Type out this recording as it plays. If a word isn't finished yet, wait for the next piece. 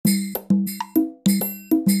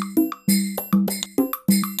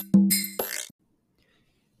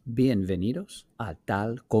Bienvenidos a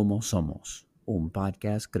Tal Como Somos, un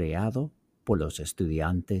podcast creado por los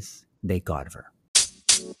estudiantes de Carver.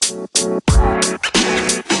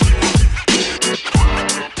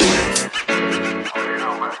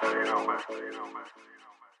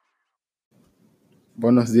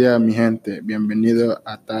 Buenos días, mi gente. Bienvenido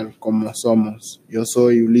a Tal Como Somos. Yo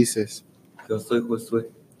soy Ulises. Yo soy Josué.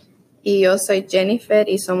 Y yo soy Jennifer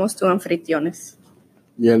y somos tus anfitriones.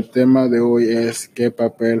 Y el tema de hoy es ¿qué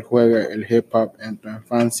papel juega el hip hop en tu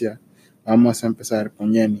infancia? Vamos a empezar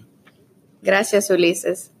con Jenny. Gracias,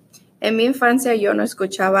 Ulises. En mi infancia yo no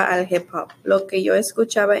escuchaba al hip hop. Lo que yo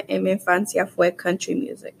escuchaba en mi infancia fue country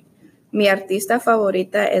music. Mi artista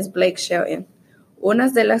favorita es Blake Shelton. Una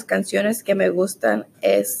de las canciones que me gustan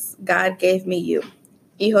es God Gave Me You.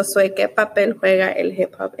 Y Josué, ¿qué papel juega el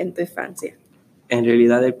hip hop en tu infancia? En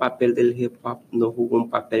realidad el papel del hip hop no jugó un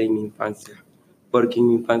papel en mi infancia, porque en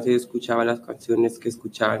mi infancia yo escuchaba las canciones que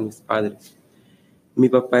escuchaban mis padres. Mi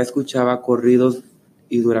papá escuchaba corridos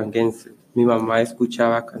y duranguenses. Mi mamá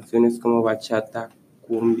escuchaba canciones como bachata,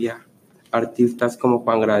 cumbia, artistas como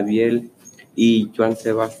Juan Gabriel y Joan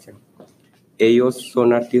Sebastián. Ellos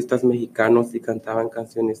son artistas mexicanos y cantaban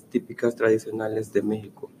canciones típicas tradicionales de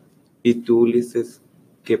México. ¿Y tú, Ulises,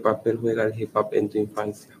 qué papel juega el hip hop en tu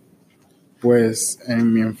infancia? Pues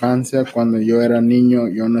en mi infancia, cuando yo era niño,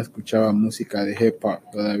 yo no escuchaba música de hip hop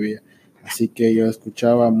todavía. Así que yo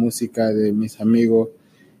escuchaba música de mis amigos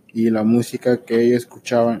y la música que ellos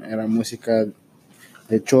escuchaban era música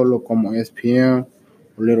de cholo como ESPN,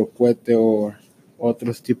 o Little Cuete o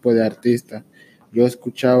otros tipos de artistas. Yo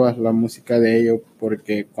escuchaba la música de ellos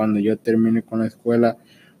porque cuando yo termine con la escuela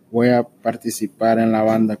voy a participar en la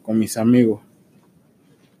banda con mis amigos.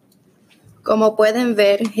 Como pueden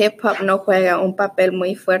ver, hip hop no juega un papel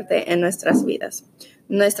muy fuerte en nuestras vidas.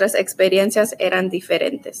 Nuestras experiencias eran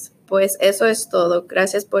diferentes. Pues eso es todo.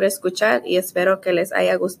 Gracias por escuchar y espero que les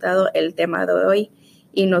haya gustado el tema de hoy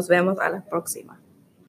y nos vemos a la próxima.